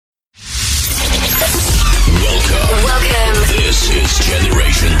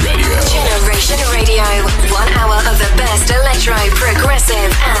Generation Radio. 1 hour of the best electro,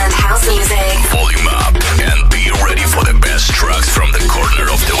 progressive, and house music. Volume up and be ready for the best tracks from the corner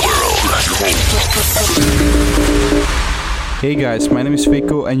of the world. Hey guys, my name is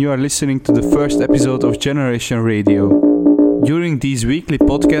VICCO and you are listening to the first episode of Generation Radio. During these weekly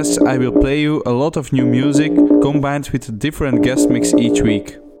podcasts I will play you a lot of new music combined with a different guest mix each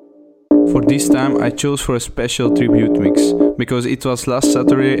week. For this time I chose for a special tribute mix, because it was last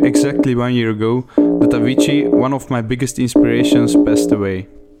Saturday, exactly 1 year ago, that Avicii, one of my biggest inspirations, passed away.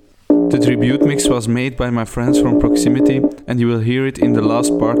 The tribute mix was made by my friends from Proximity and you will hear it in the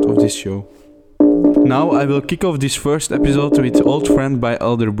last part of this show. Now I will kick off this first episode with Old Friend by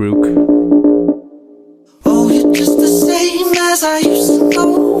Elderbrook. Oh, you're just the same as I used to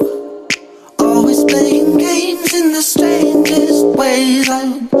know. Always playing games in the strangest ways.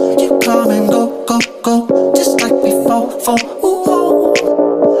 And you come and go, go, go, just like before.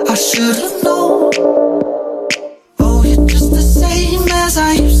 I should have known. Oh, you're just the same as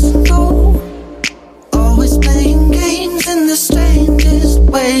I used to know. Always playing games in the strangest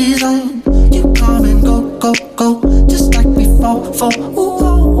ways. And you come and go, go, go, just like before.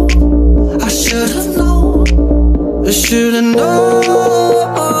 I should have known. I should have known.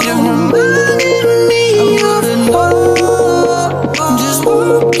 You reminded me of the love. I'm just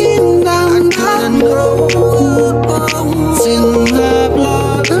walking down the road. It's in my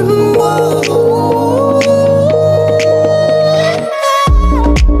blood and more.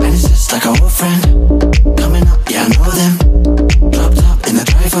 And it's just like our old friend coming up, yeah I know them. Dropped up in the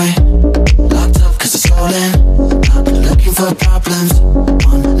driveway, locked up cause it's stolen. Not looking for problems,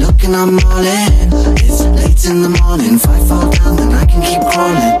 one looking I'm all in. It's late in the morning, 5 fall down then I can keep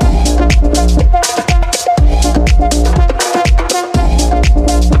crawling.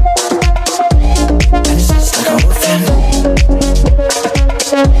 And it's just like our old friend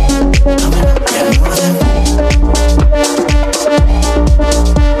coming up, yeah I know them.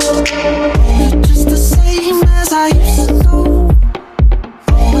 Oh, you're just the same as I used to know.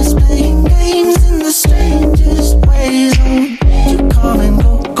 Always playing games in the strangest ways. Oh, you come and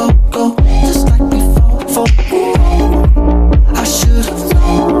go, go, go, just like before. I should have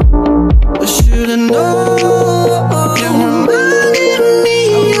known.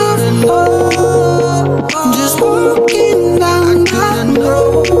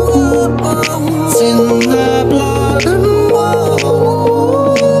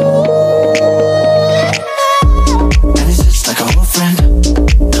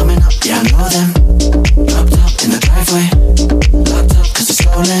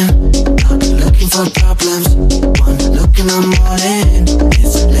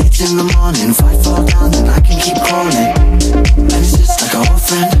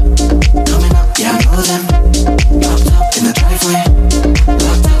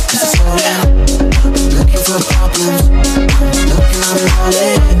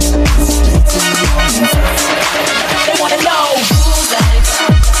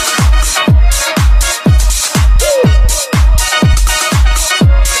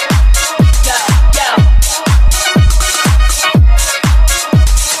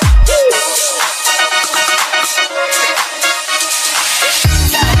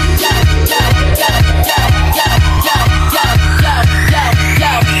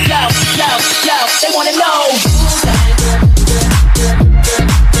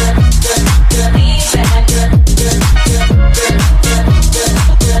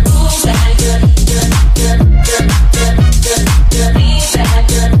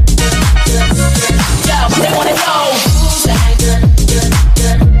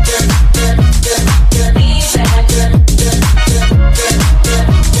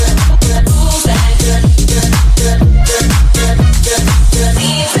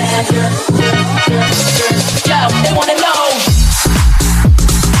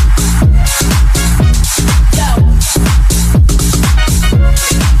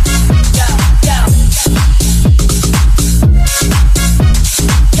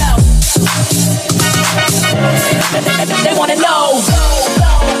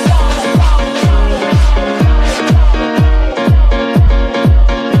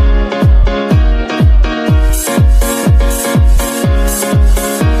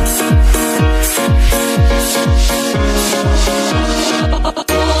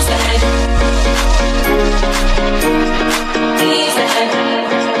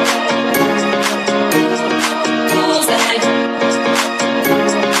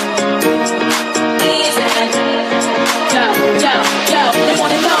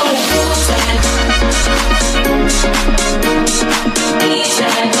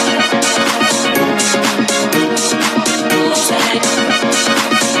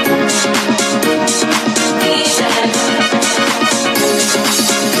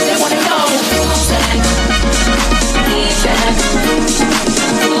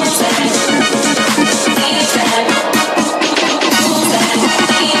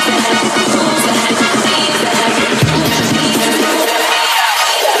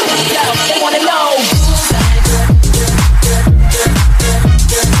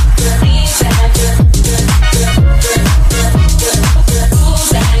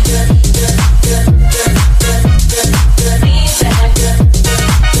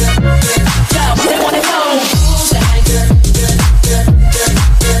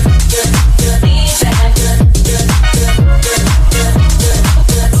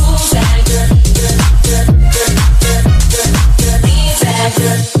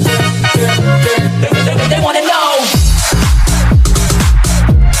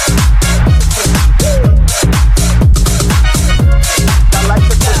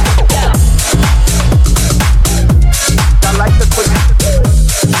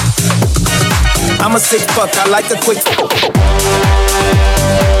 fuck. I like the quick.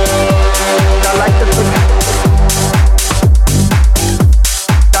 I like the quick.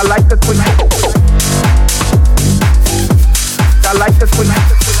 I like the quick. I like the quick.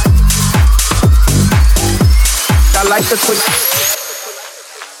 I like the quick.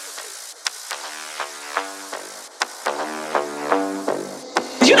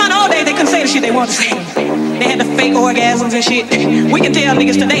 You know, all day they couldn't say the shit they want to say. They had the fake orgasms and shit. We can tell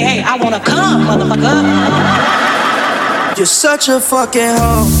niggas today, hey, I wanna come, motherfucker. You're such a fucking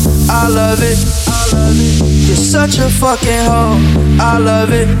hoe, I love it. You're such a fucking hoe, I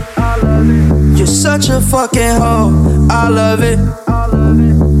love it. You're such a fucking hoe, I love it.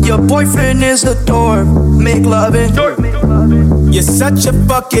 Your boyfriend is the door, make loving. You're such a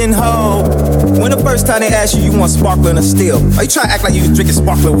fucking hoe. When the first time they asked you, you want sparkling or still? Or you try to act like you was drinking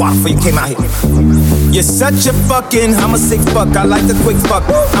sparkling water before you came out here? You're such a fucking, I'm a sick fuck, I like the quick fuck.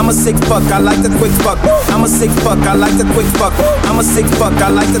 I'm a sick fuck, I like the quick fuck. I'm a sick fuck, I like the quick fuck. I'm a sick fuck, I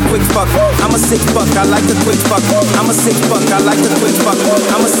like the quick fuck. I'm a sick fuck, I like the quick fuck. I'm a sick fuck, I like the quick fuck.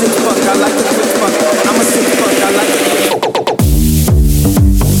 I'm a sick fuck, I like the quick fuck. I'm a sick fuck, I like the quick fuck.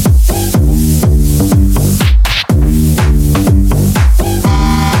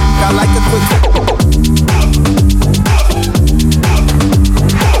 I like the quick.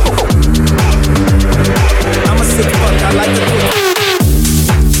 I'm a sick fuck, I like the quick.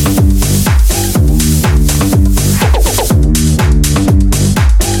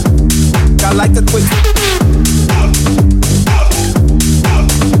 I like the quick.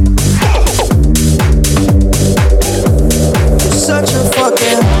 You're such a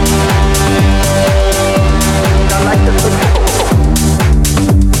fucking. I like the quick.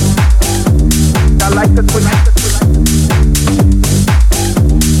 I like the quick.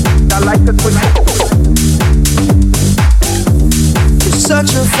 I like the quick. You're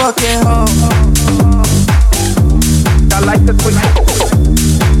such a fucking hoe. I like the quick.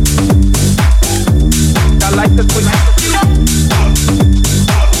 I like the quick.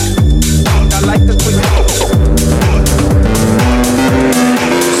 I like the quick.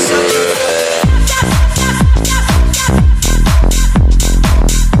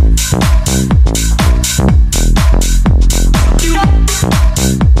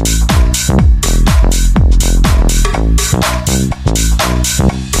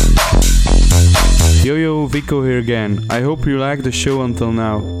 Yo, VICCO here again. I hope you liked the show until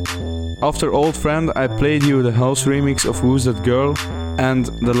now. After Old Friend, I played you the house remix of Who's That Girl, and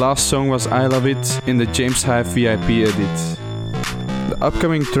the last song was I Love It in the James Hype VIP edit. The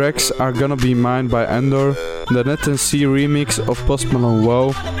upcoming tracks are gonna be Mine by Endor, the Net and C remix of Post Malone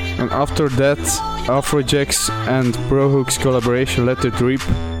Wow, and after that, Afrojack's and Pro Hook's collaboration Let It Rip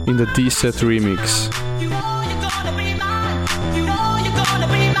in the D-Set remix.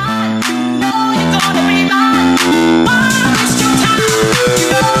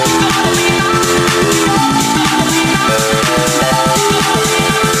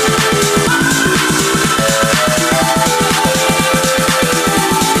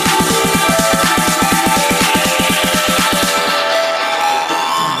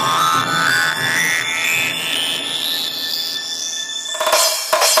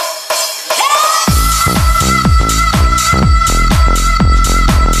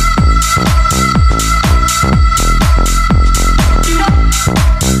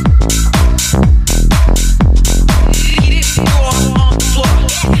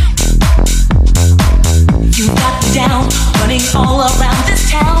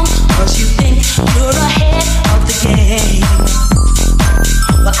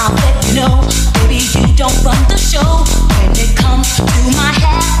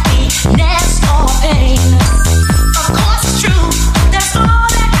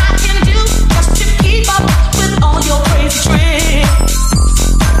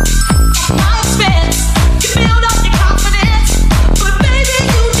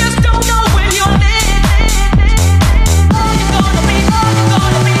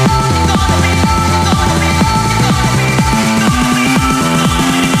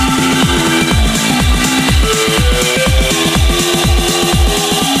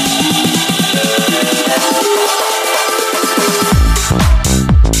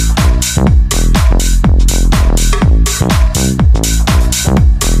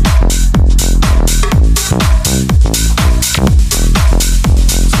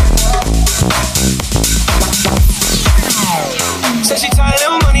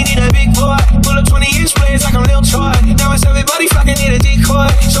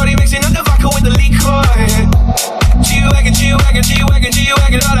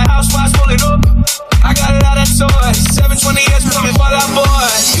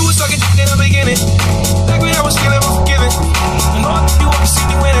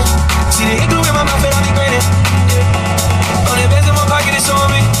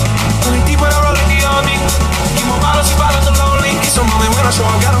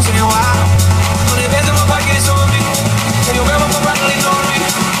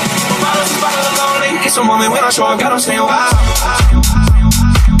 It's a moment when I show up, God, I'm saying wow.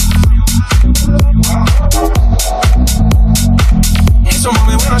 It's a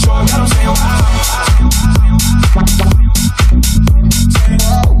moment when I show up, God, I'm saying wow.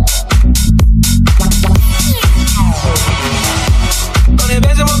 Hundred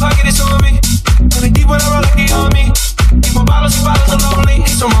bands in my pocket, it's on me. Hundred deep when I roll like they on me. Keep my bottles are lonely.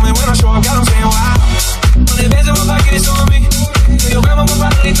 It's a moment when I show up, God, I'm saying wow. Hundred bands in my pocket, it's on me. Tell your grandma my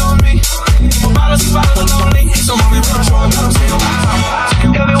bottle, they on me. Keep my bottles are lonely. It's a moment when I show up, God, I'm saying wow.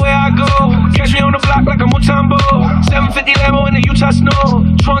 Everywhere I go, catch me on the block like a Mutombo. 750 Lambo in the Utah snow.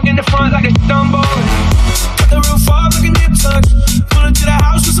 Trunk in the front like a Dumbo. Cut the roof off like a nip tuck. Pull up to the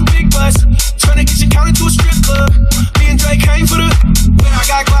house with some big butts. Tryna get you counted to a strip club. Me and Drake came for the. When I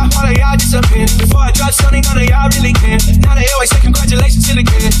got clout, all of y'all disappeared. Before I dropped something, none of y'all really care. Now they always say congratulations to the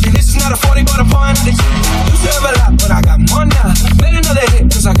kid. And this is not a 40 but a pun. Used to have a lot, but I got more now. Made another hit,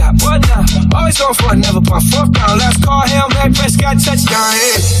 cause I got more now. Always going for it, never put fourth down. Last call, Hail Mary, Prescott, touchdown,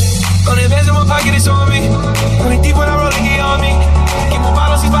 yeah. Hundred bands in my pocket, it's on me. Hundred deep when I roll, they on me. Keep my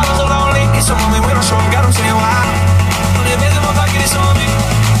bottles, these bottles are lonely. It's a moment when I show up, God, I'm saying wow. Hundred bands in my pocket, it's on me.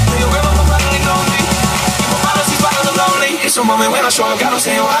 Tell your grandma my bottle, they on me. Keep my bottles, these bottles are lonely. It's a moment when I show up, God, I'm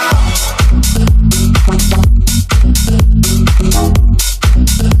saying wow.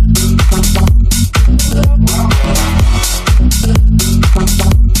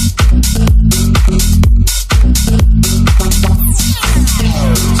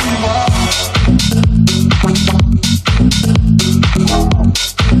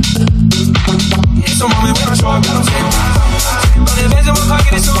 It's a moment when I show up, God, I'm saying wow. Hundred bands in my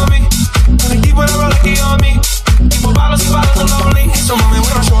pocket, it's on me. Hundred deep when I roll like they on me. Keep my bottles are lonely. It's a moment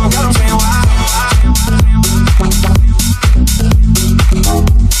when I show up, God, I'm saying wow.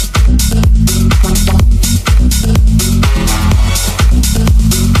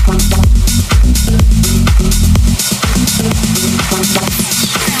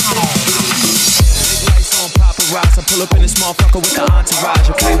 I pull up in this motherfucker with the entourage,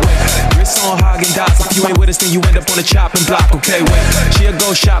 okay, wait. Wrist on Haagen-Dazs, if you ain't with us, then you end up on the chopping block, okay, wait. She'll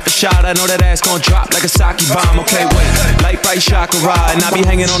go shot for shot, I know that ass gon' drop like a sake bomb, okay, wait. Light bright chakra, and I be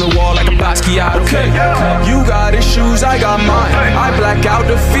hanging on the wall like a Basquiat, okay. You got issues, I got mine. I black out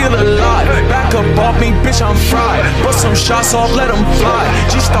to feel alive. Back up off me, bitch, I'm fried. Bust some shots off, let them fly.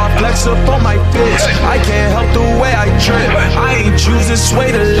 G-Star flex up on my bitch. I can't help the way I trip. I ain't choose this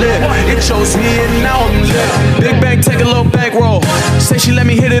way to live. It chose me and now I'm lit. Big bank, take a little bankroll. Say she let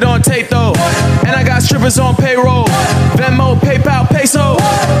me hit it on tape though. And I got strippers on payroll. Venmo, PayPal, peso.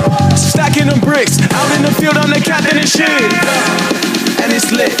 Stacking them bricks. Out in the field, I'm the captain and shit. And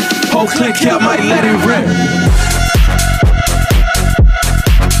it's lit. Whole click, yeah, I might let it rip.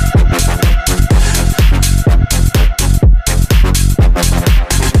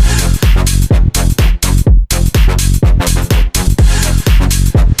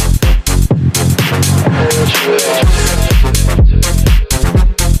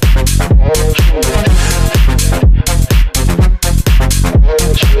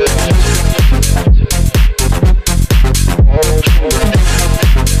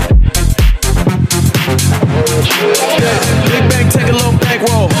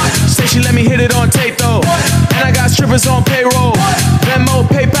 On payroll, Venmo,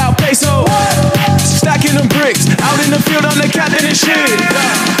 PayPal, peso. Stacking them bricks. Out in the field, I'm the captain and shit.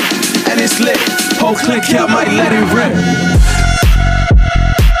 And it's lit. Whole click, yeah, I might let it rip.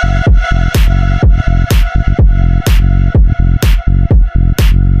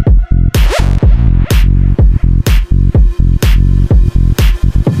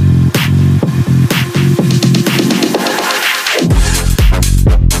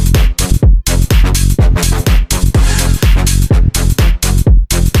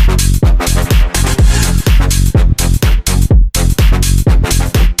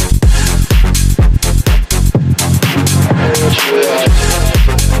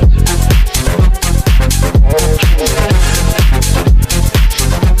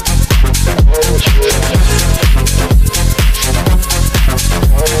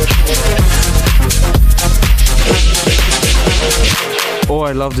 Oh,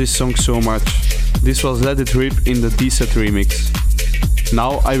 I love this song so much. This was Let It Rip in the D-Set remix.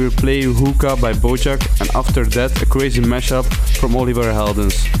 Now I will play you Hookah by Bojack, and after that a crazy mashup from Oliver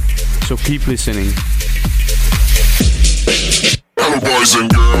Heldens. So keep listening. Hello boys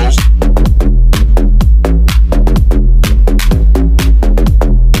and girls.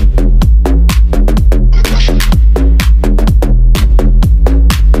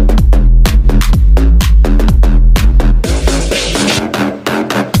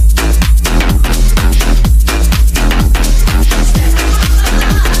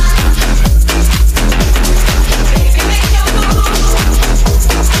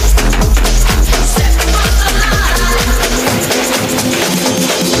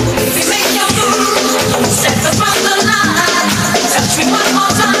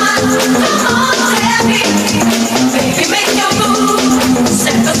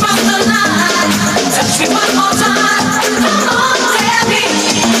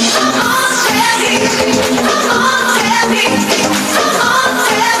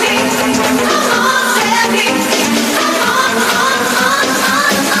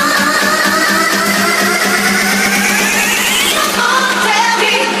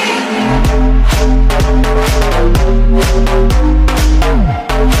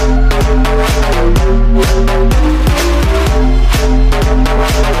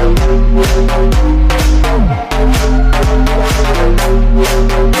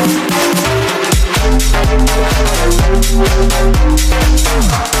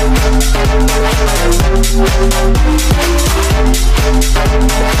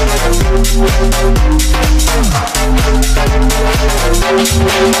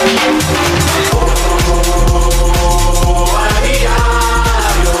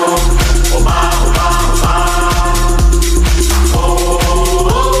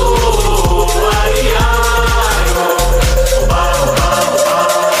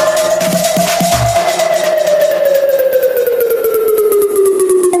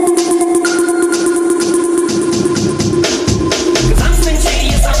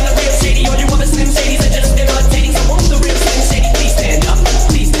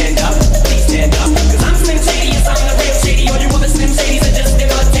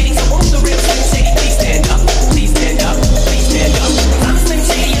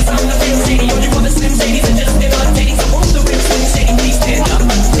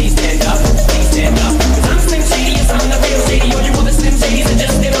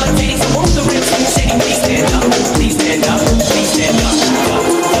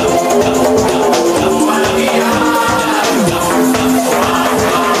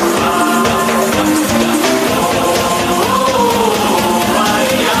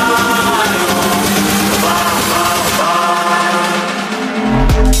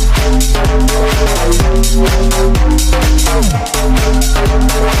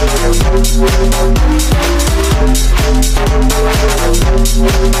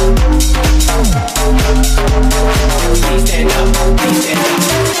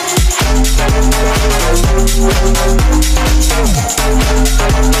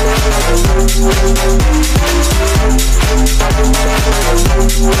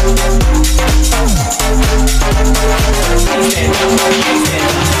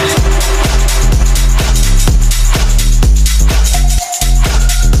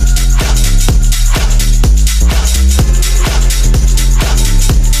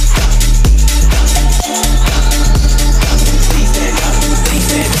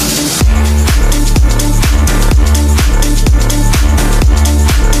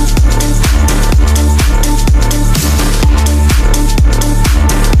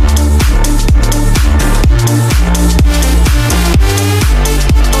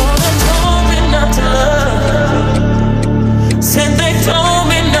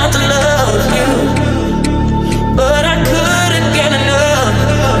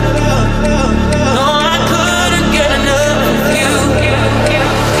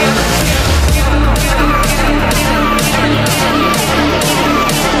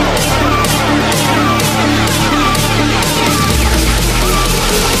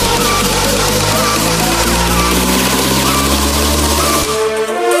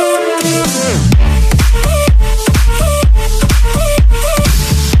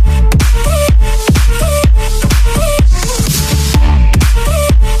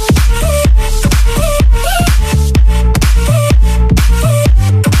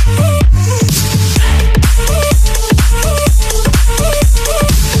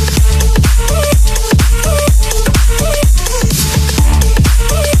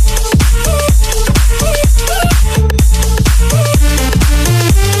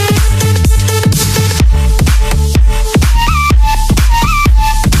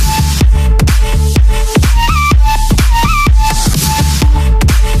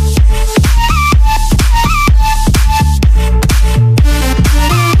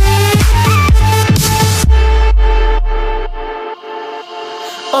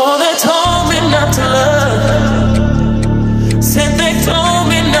 told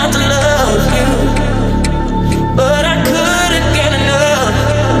me not to love you, but I couldn't get enough.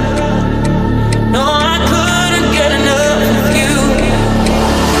 No, I couldn't get enough of you.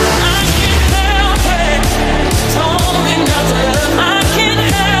 I can't help it. Told me not to love. I can't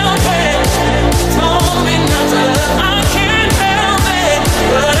help it. Told me not to love. I can't help it,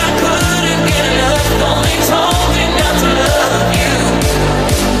 but I couldn't get enough. Only told me not to love you.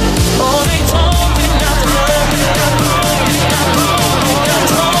 Only told me not to love you. Told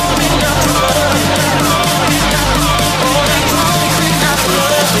me not to love you. Only told me not to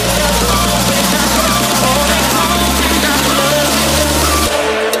love you. Only told me not to love you.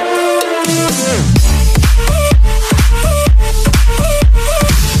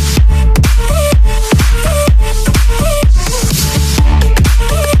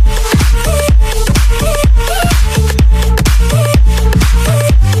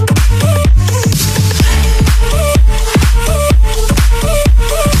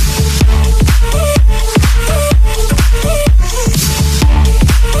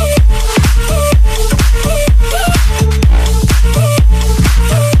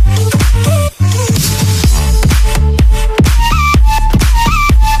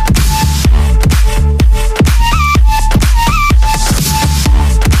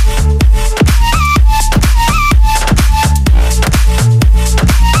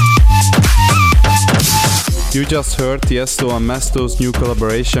 You just heard Tiesto and Masto's new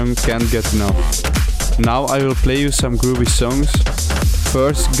collaboration, Can't Get Enough. Now I will play you some groovy songs.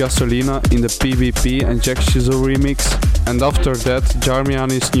 First Gasolina in the PvP and Jack Shizzle remix, and after that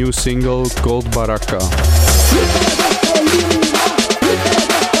Jarmiani's new single called Baraka.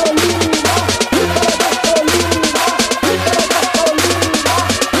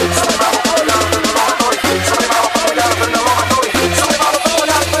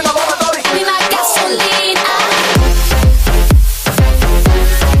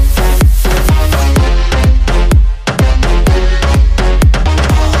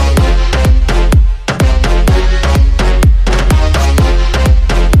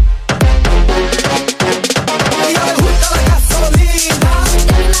 Yeah.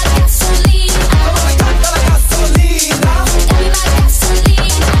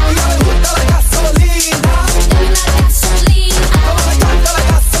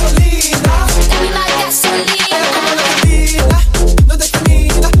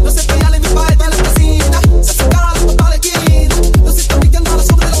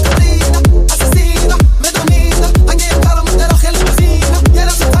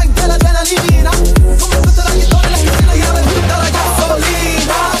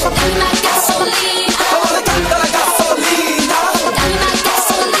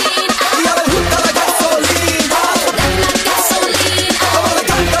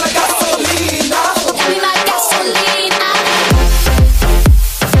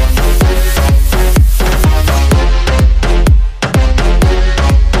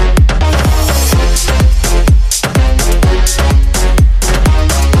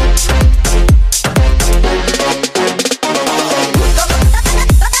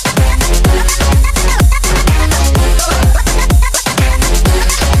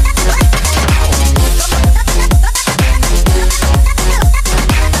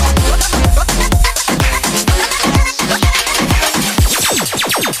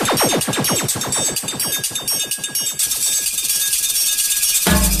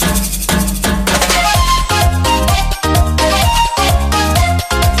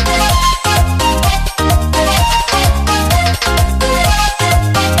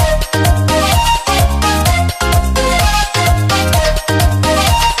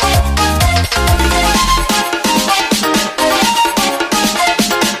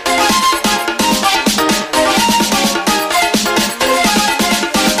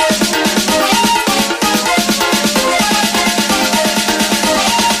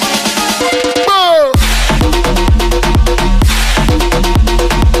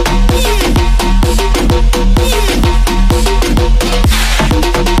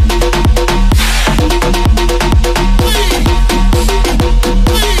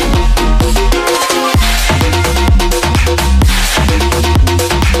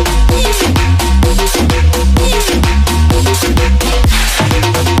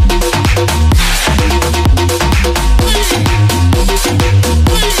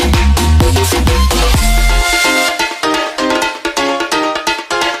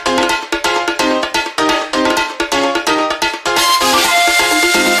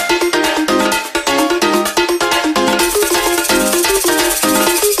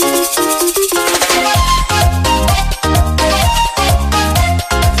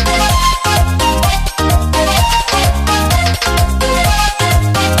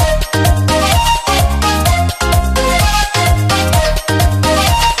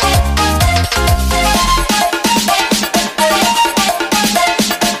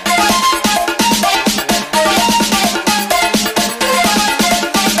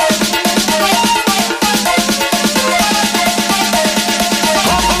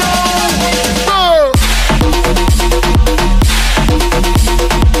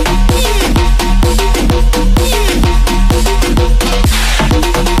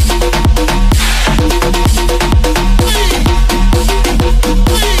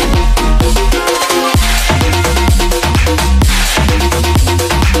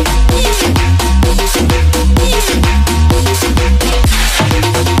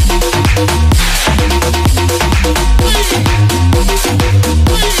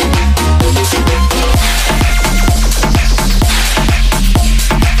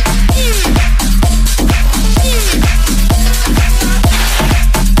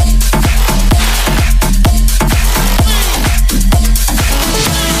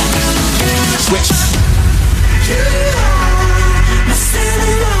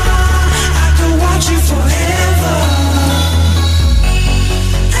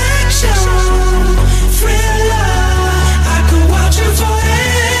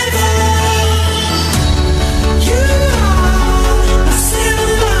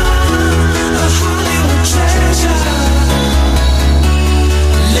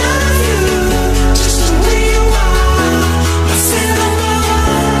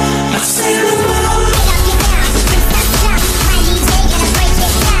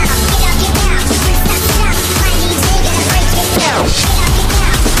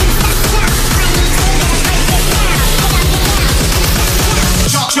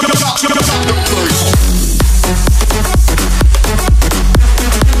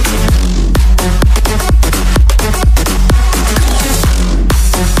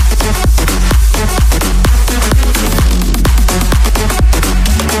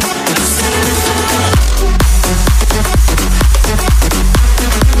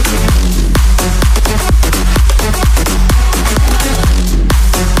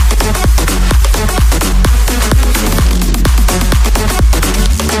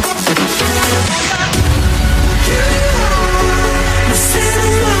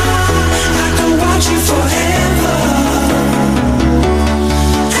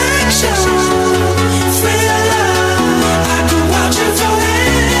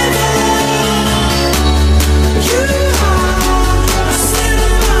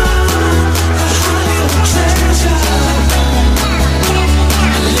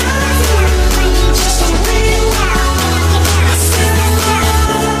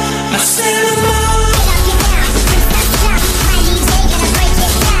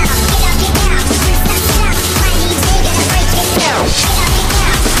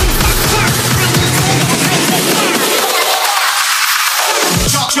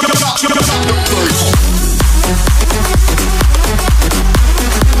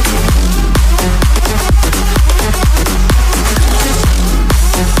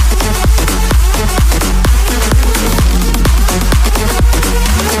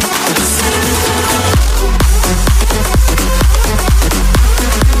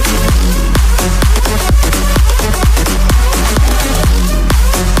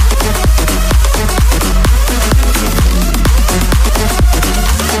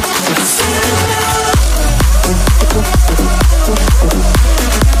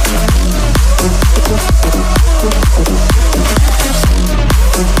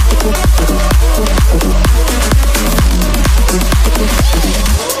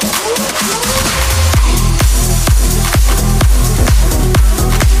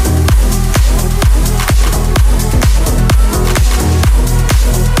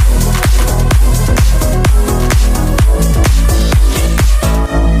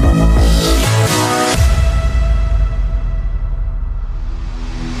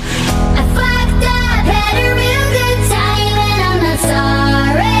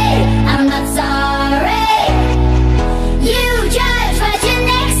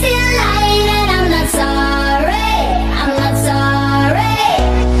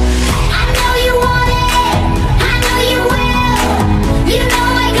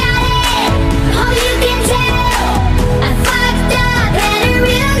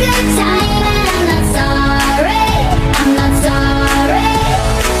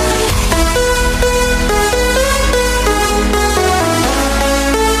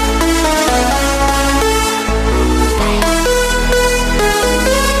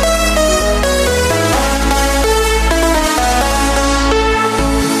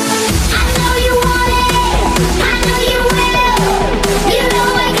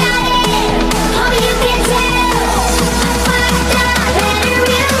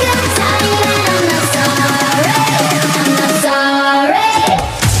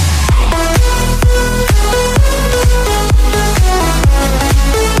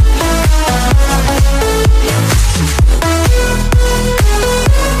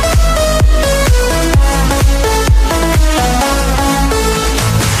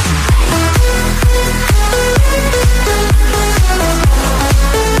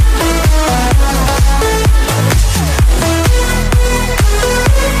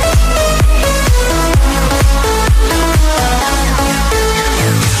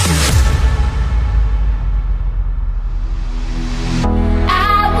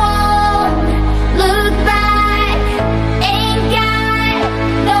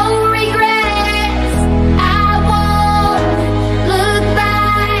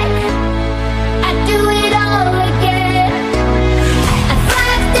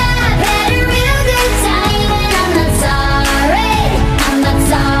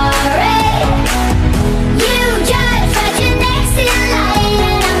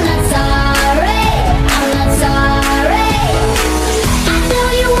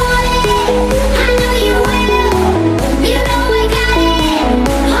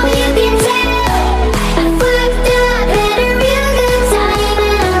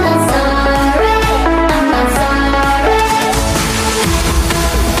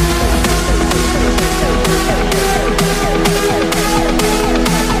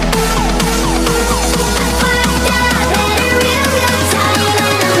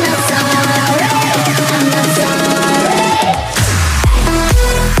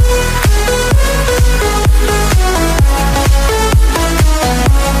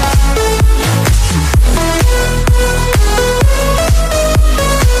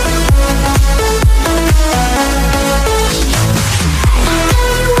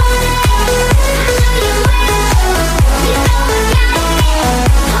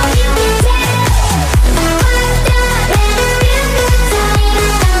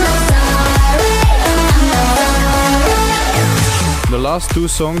 First two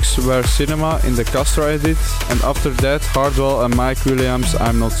songs were Cinema in the Castro edit, and after that Hardwell and Mike Williams'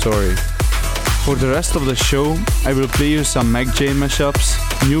 I'm Not Sorry. For the rest of the show, I will play you some Mac Jane mashups,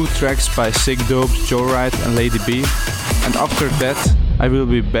 new tracks by Sick Dope, Joyride and Lady B, and after that I will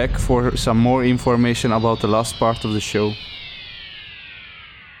be back for some more information about the last part of the show.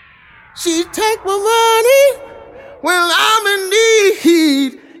 She take my money when I'm in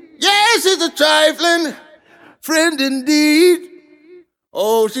need. Yes, she's a trifling friend indeed.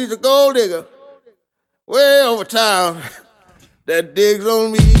 Oh, she's a gold digger way over town that digs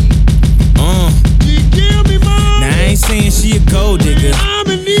on me. She give me money. Now I ain't saying she a gold digger, I'm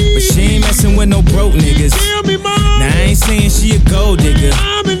in need. but she ain't messing with no broke niggas. Give me money. Now I ain't saying she a gold digger,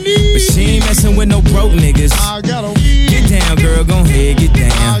 I'm in need. but she ain't messing with no broke niggas. I gotta Get down, girl, gon' head, get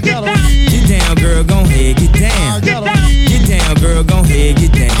down. Get down, girl, gon' head, get down. Get down, girl, gon' head,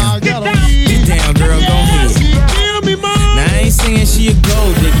 get down. Get down, girl, gon' head. Now I ain't saying she a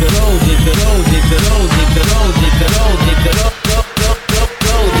gold digger, gold digger, gold digger, gold digger, gold digger, gold digger,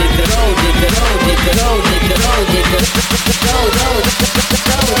 gold digger, gold digger, gold digger, gold digger, gold digger, gold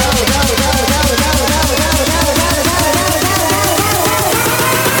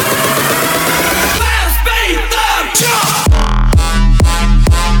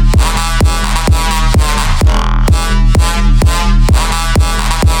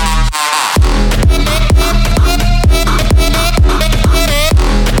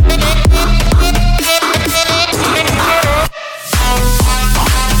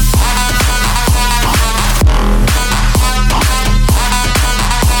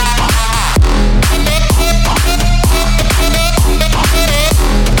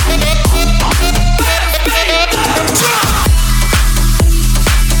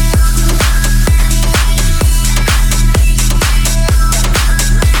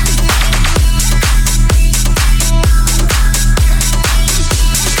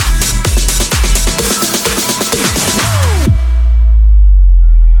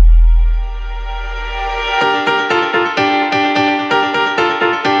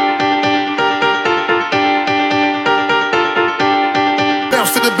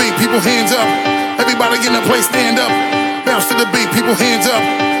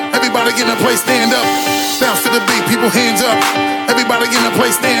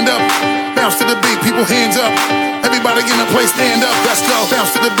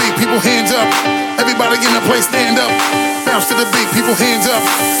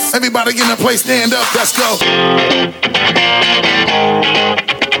Everybody in the place, stand up, let's go.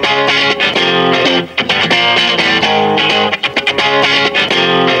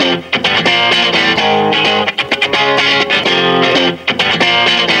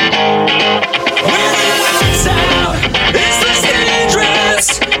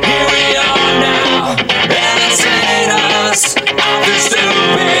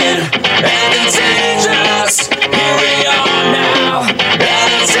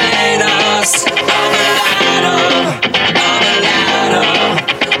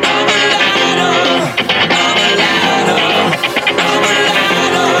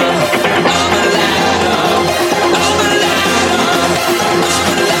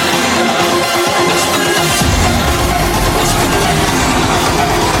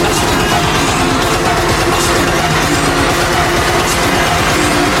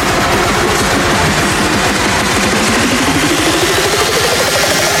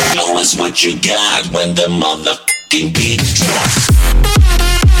 What you got when the motherfucking beat drops?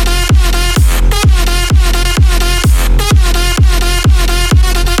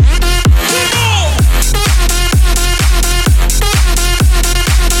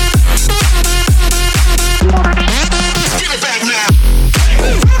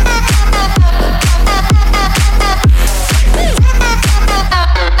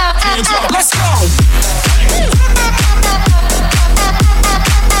 Let's go.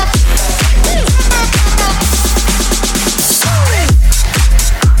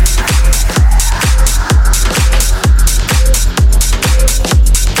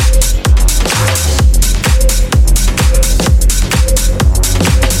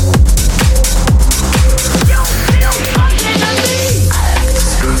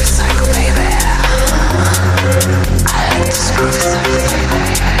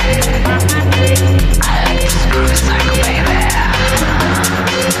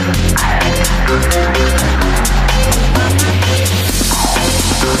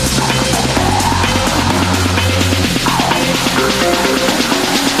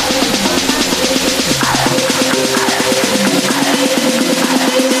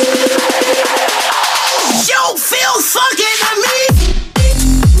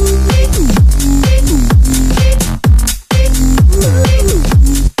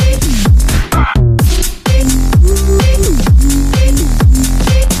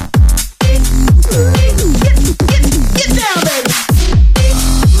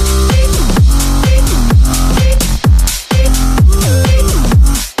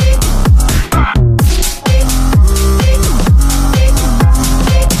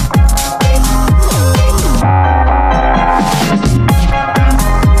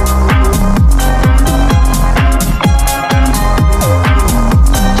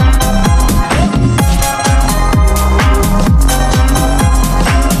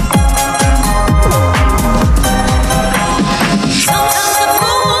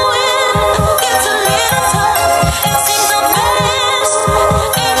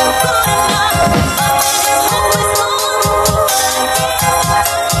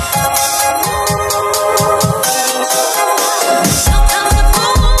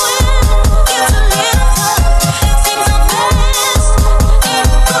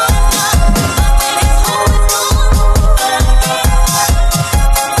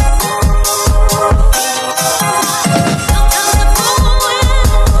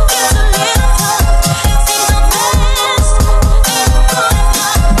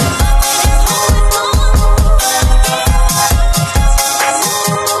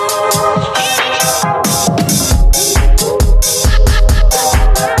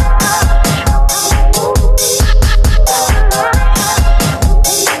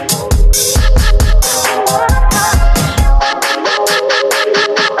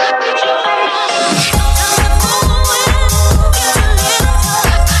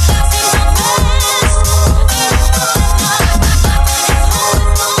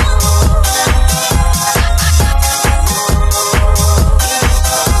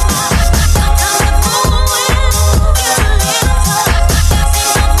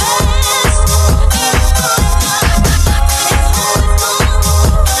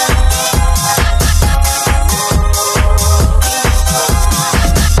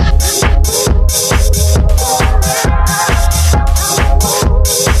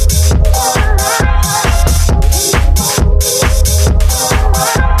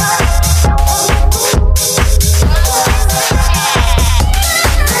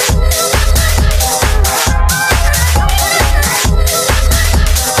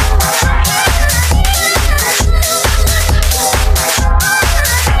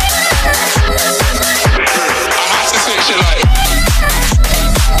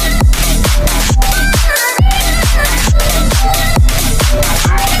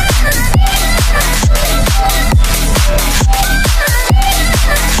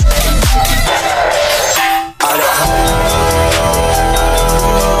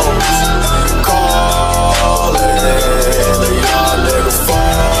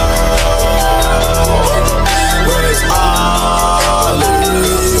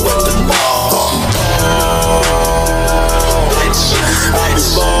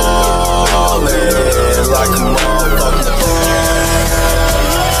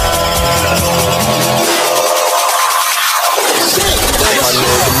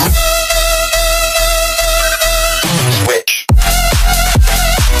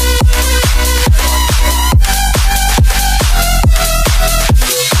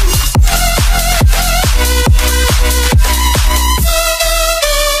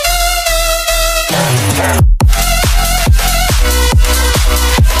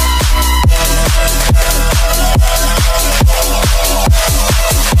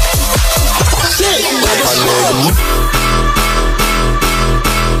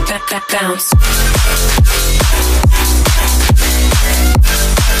 bounce.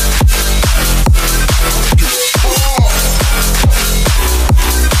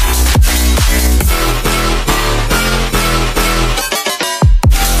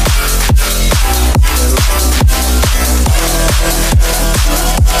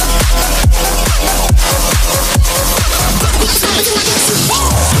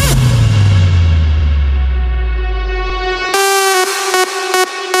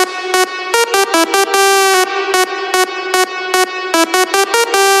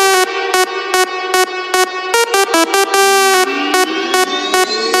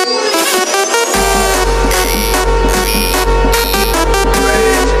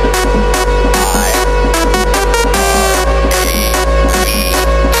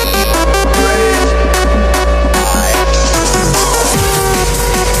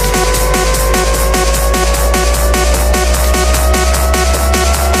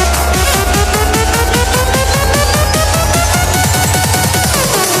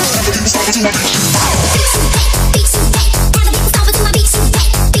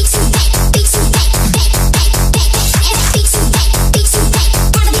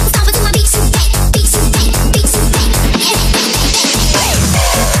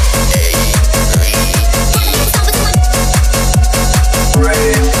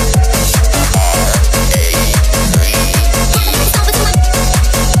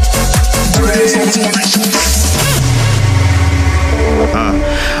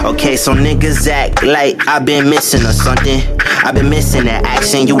 Okay, so niggas act like I've been missing or something. I've been missing that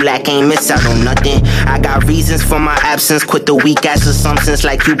action, you lack, ain't miss out on nothing. I got reasons for my absence, quit the weak ass assumptions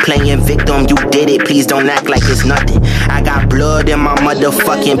like you playing victim. You did it, please don't act like it's nothing. I got blood in my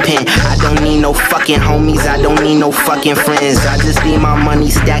motherfucking pen. I don't need no fucking homies, I don't need no fucking friends. I just need my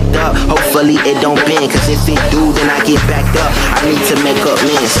money stacked up, hopefully it don't bend. Cause if it do, then I get backed up. I need to make up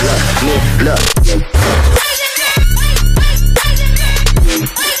mins, look.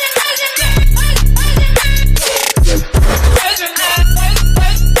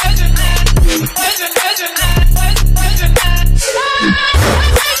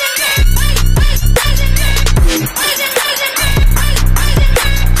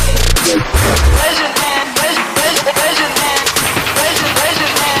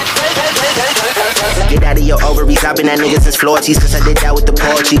 Get out of your ovaries, I've been that nigga since floor cheese. Cause I did that with the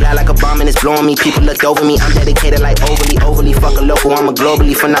poetry. Lie like a bomb and it's blowing me. People looked over me, I'm dedicated like overly. Fuck a local, I'm a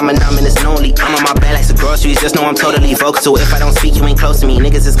globally phenomenon and it's lonely. I'm on my bed like some groceries, just know I'm totally vocal. So if I don't speak, you ain't close to me.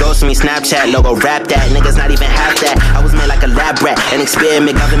 Niggas is ghost to me, Snapchat logo, rap that. Niggas not even half that. I was made like a lab rat, an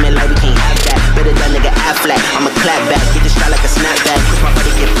experiment, government like we can't have that. Better that nigga act flat, I'm a clap back. Get the shot like a snapback. My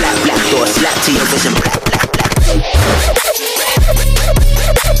body get black, throw a slap to your vision, black.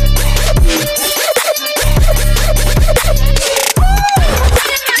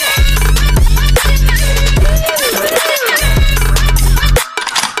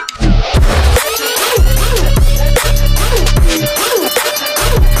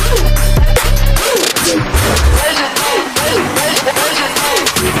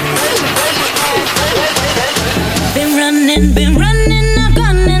 Been running, I've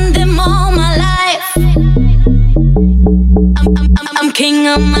gunning them all my life. I'm king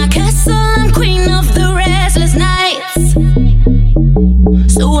of my castle, I'm queen of the restless nights.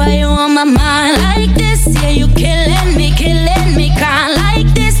 So why you on my mind like this? Yeah, you killing me, crying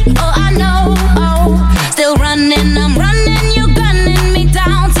like this. Oh, I know, oh, still running, I'm running, you gunning me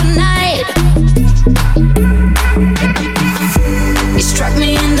down tonight. You struck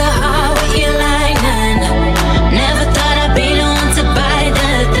me in the heart with your lightning. Never thought I'd be the one to bite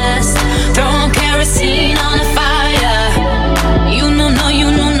the dust. Throwing kerosene on the fire. You know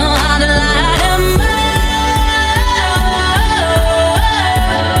how to light 'em up.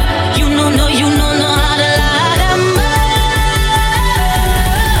 You know how to light 'em up.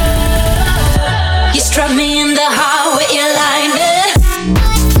 You struck me in the heart with your lightning.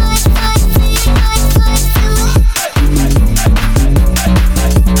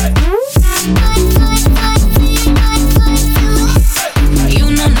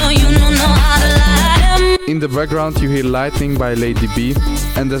 In the background you hear Lightning by Lady B,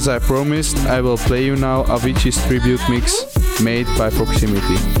 and as I promised, I will play you now Avicii's tribute mix made by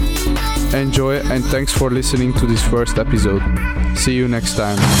Proximity. Enjoy and thanks for listening to this first episode. See you next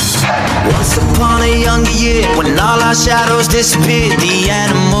time. Once upon a younger year, when all our shadows disappeared, the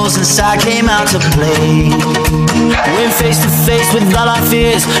animals inside came out to play. Went face to face with all our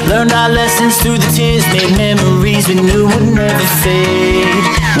fears, learned our lessons through the tears, made memories we knew would never fade.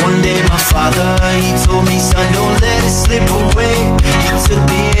 One day my father, he told me, son, don't let it slip away. He took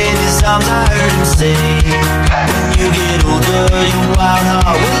me in his arms, I heard him say, when you get older, your wild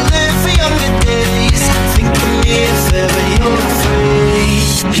heart will live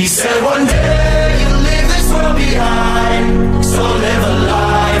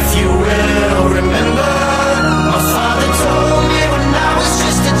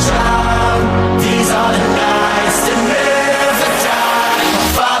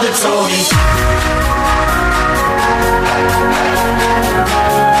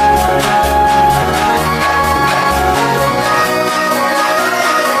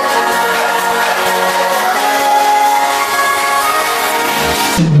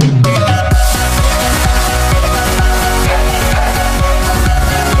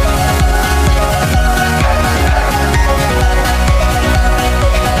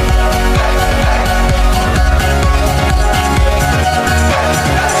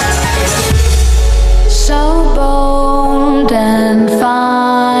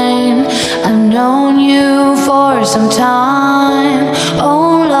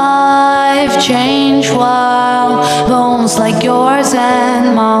hearts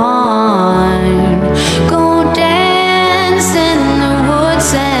and mine. Go dance in the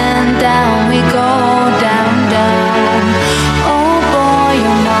woods and down we go, down, down. Oh boy,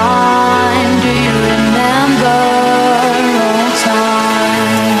 you're mine. Do you remember old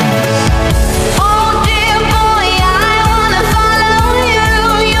times? Oh dear boy, I wanna follow you.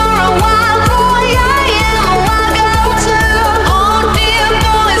 You're a wild boy, I am a wild girl too. Oh dear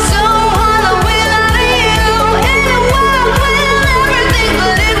boy, so hard to without you. In a world with everything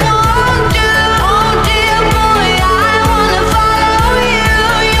but it won't do. Oh dear boy, I wanna follow you.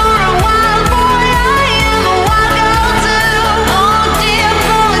 You're a wild boy, I am a wild girl too. Oh dear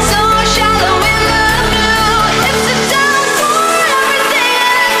boy, so shallow in the blue. It's a down for everything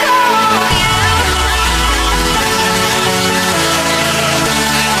and I call you.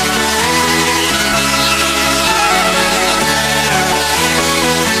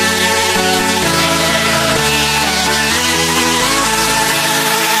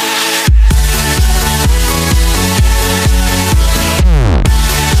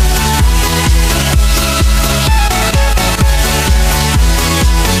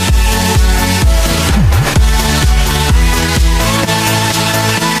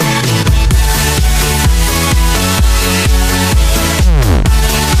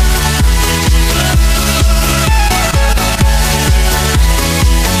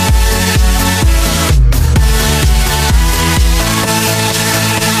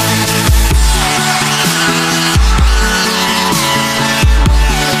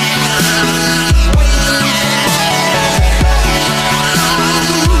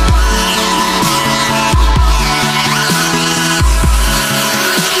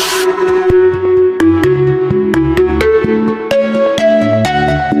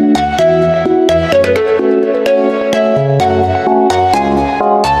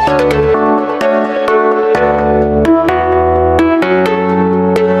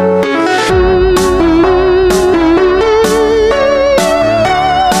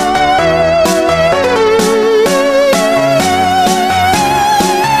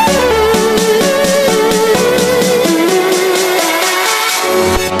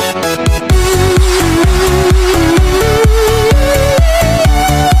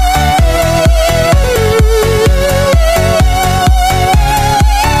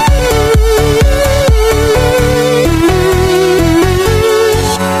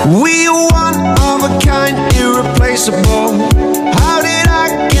 We are one of a kind, irreplaceable. How did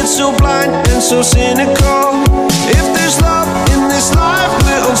I get so blind and so cynical? If there's love in this life,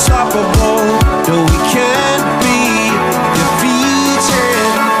 we're unstoppable. No, we can't be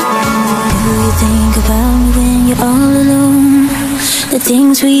defeated. Do you think about me when you're all alone? The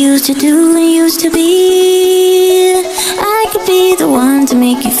things we used to do and used to be. I could be the one to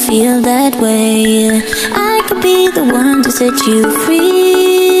make you feel that way. I could be the one to set you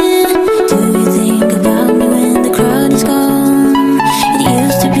free. Do you think about me when the crowd is gone? It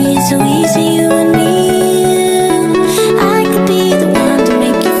used to be so easy, you and me. I could be the one to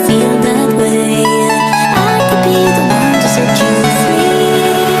make you feel that way. I could be the one to set you free.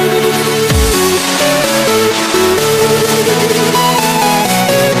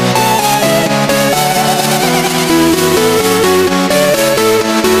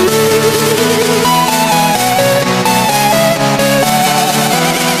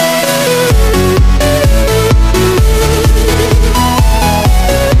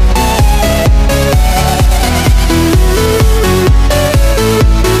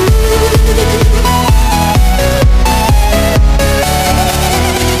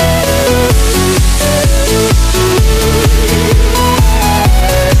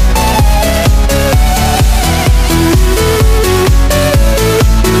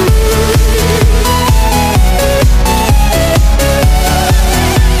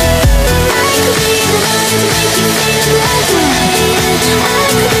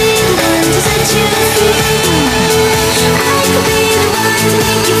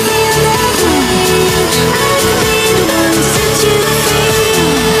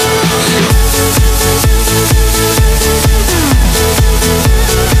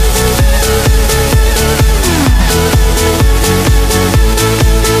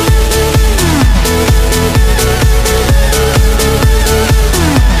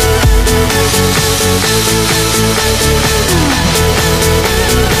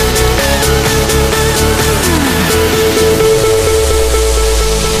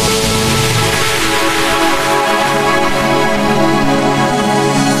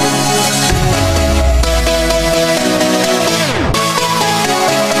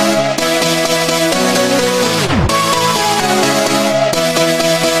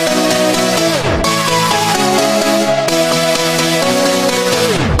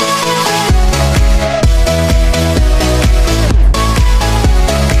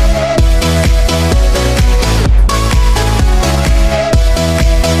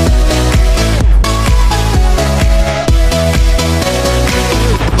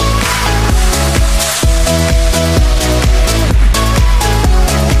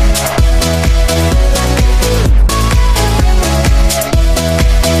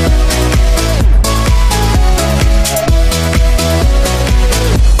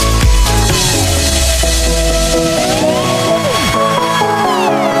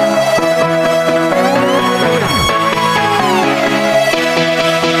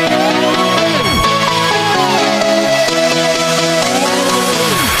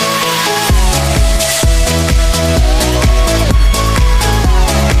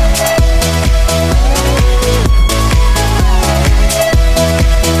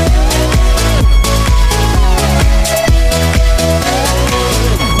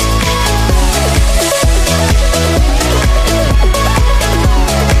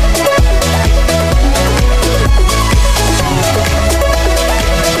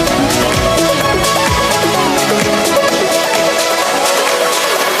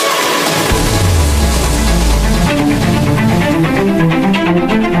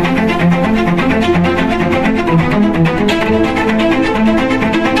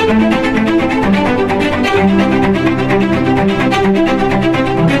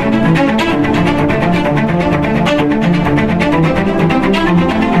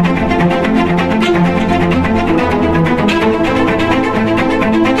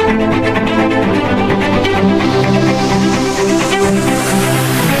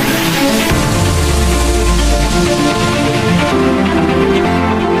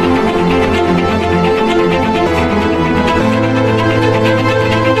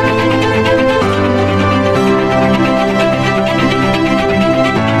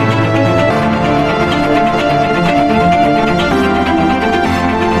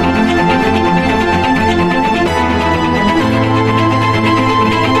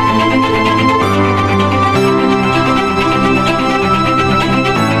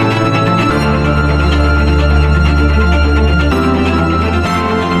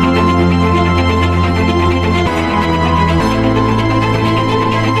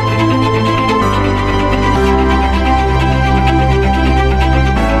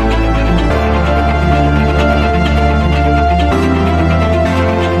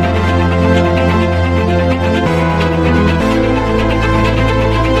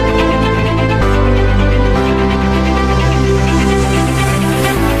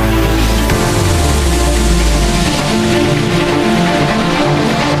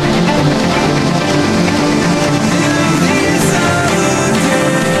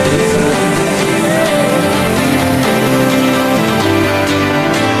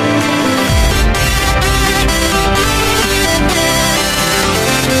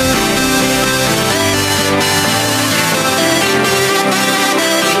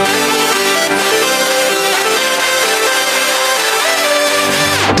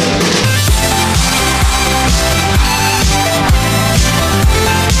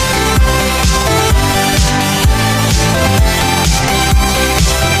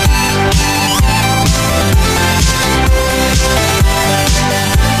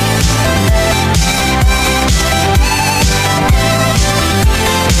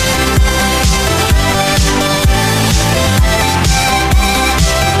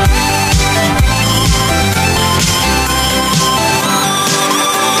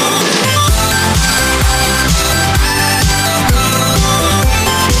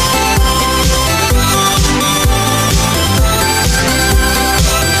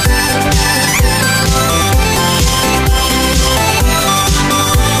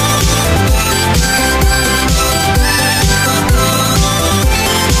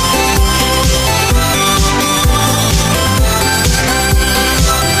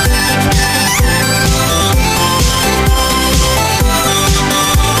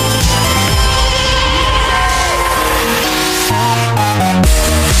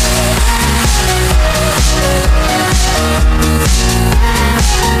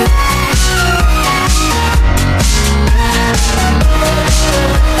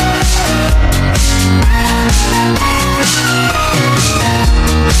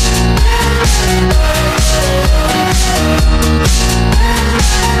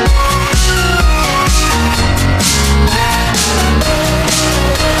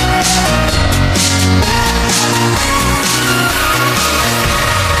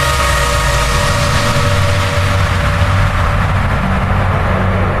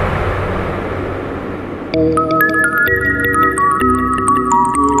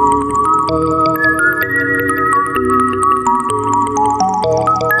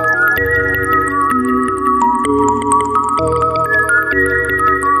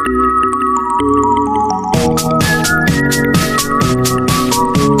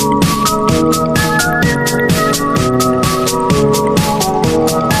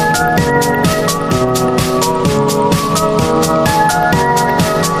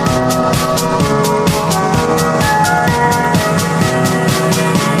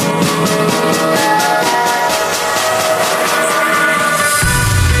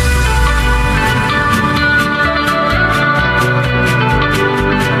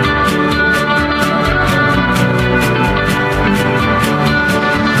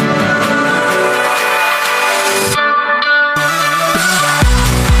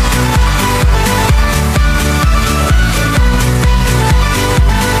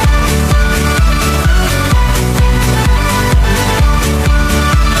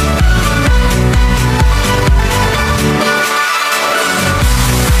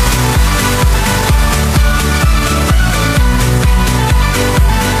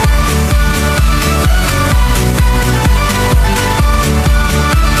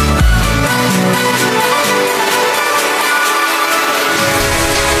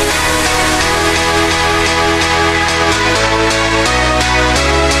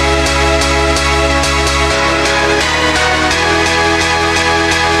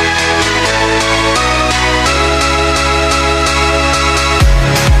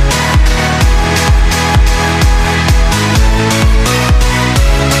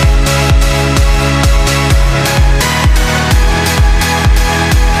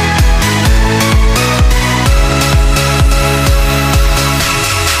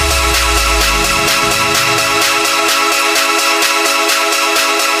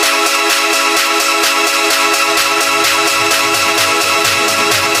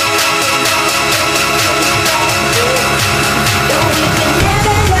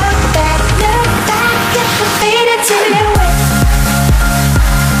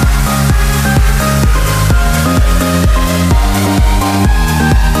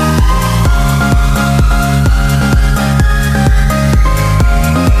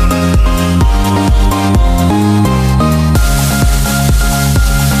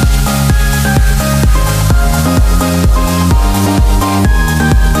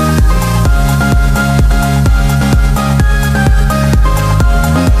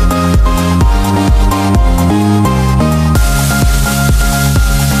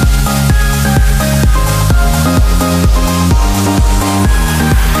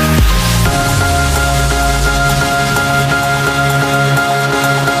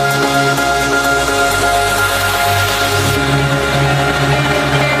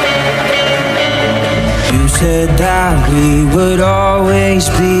 said that we would always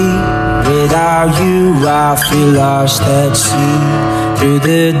be. Without you I feel lost at sea. Through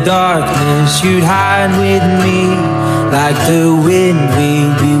the darkness you'd hide with me. Like the wind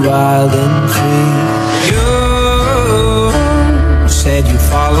we'd be wild and free. You said you'd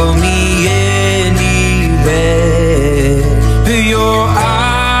follow me anywhere. But your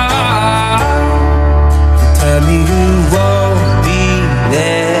eyes tell me you won't be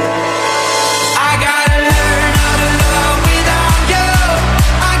there.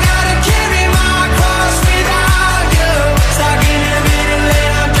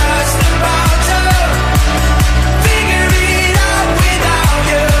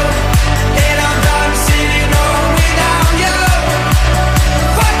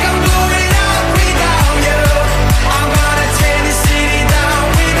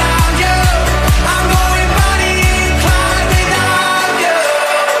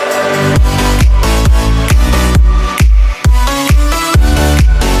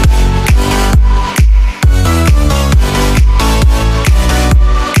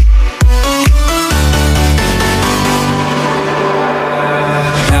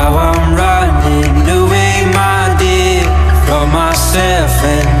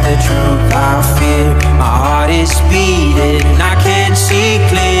 And the truth I fear, my heart is beating.